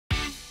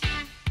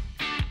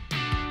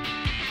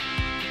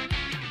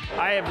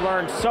I have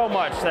learned so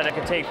much that I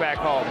can take back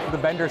home. The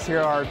vendors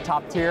here are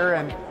top tier,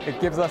 and it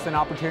gives us an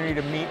opportunity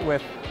to meet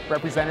with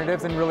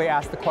representatives and really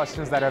ask the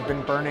questions that have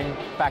been burning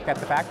back at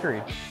the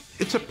factory.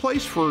 It's a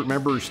place for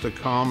members to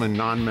come and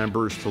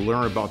non-members to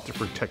learn about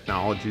different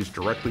technologies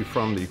directly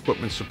from the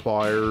equipment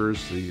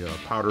suppliers, the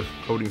powder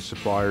coating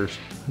suppliers.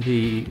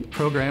 The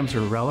programs are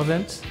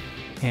relevant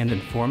and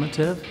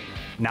informative.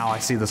 Now I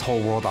see this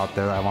whole world out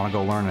there that I want to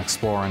go learn and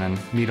explore and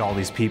meet all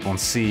these people and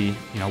see,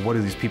 what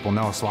do these people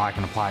know so I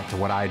can apply it to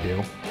what I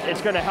do.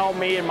 It's going to help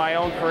me in my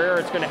own career.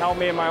 It's going to help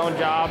me in my own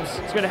jobs.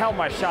 It's going to help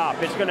my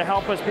shop. It's going to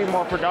help us be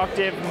more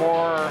productive,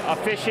 more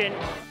efficient.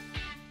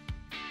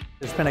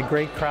 There's been a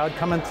great crowd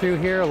coming through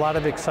here, a lot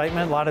of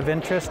excitement, a lot of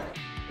interest.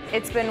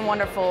 It's been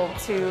wonderful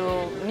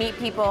to meet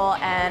people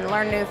and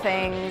learn new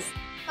things.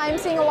 I'm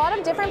seeing a lot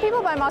of different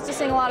people, but I'm also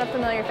seeing a lot of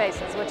familiar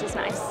faces, which is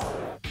nice.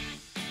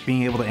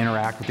 Being able to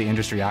interact with the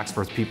industry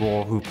experts,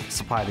 people who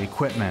supply the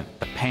equipment,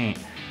 the paint,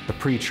 the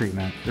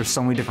pre-treatment. There's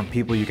so many different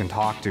people you can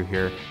talk to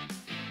here.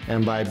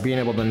 And by being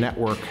able to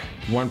network,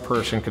 one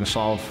person can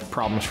solve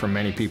problems for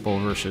many people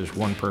versus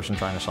one person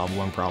trying to solve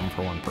one problem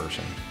for one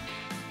person.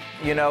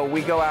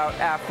 We go out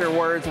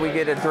afterwards, we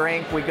get a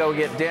drink, we go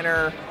get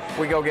dinner,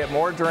 we go get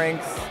more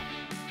drinks.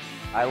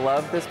 I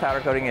love this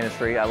powder coating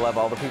industry. I love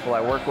all the people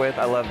I work with.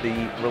 I love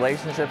the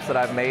relationships that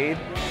I've made.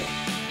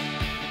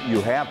 You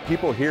have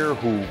people here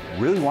who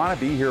really want to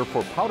be here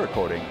for powder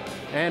coating.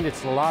 And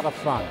it's a lot of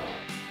fun.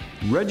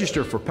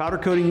 Register for Powder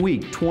Coating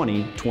Week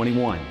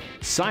 2021.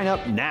 Sign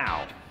up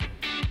now.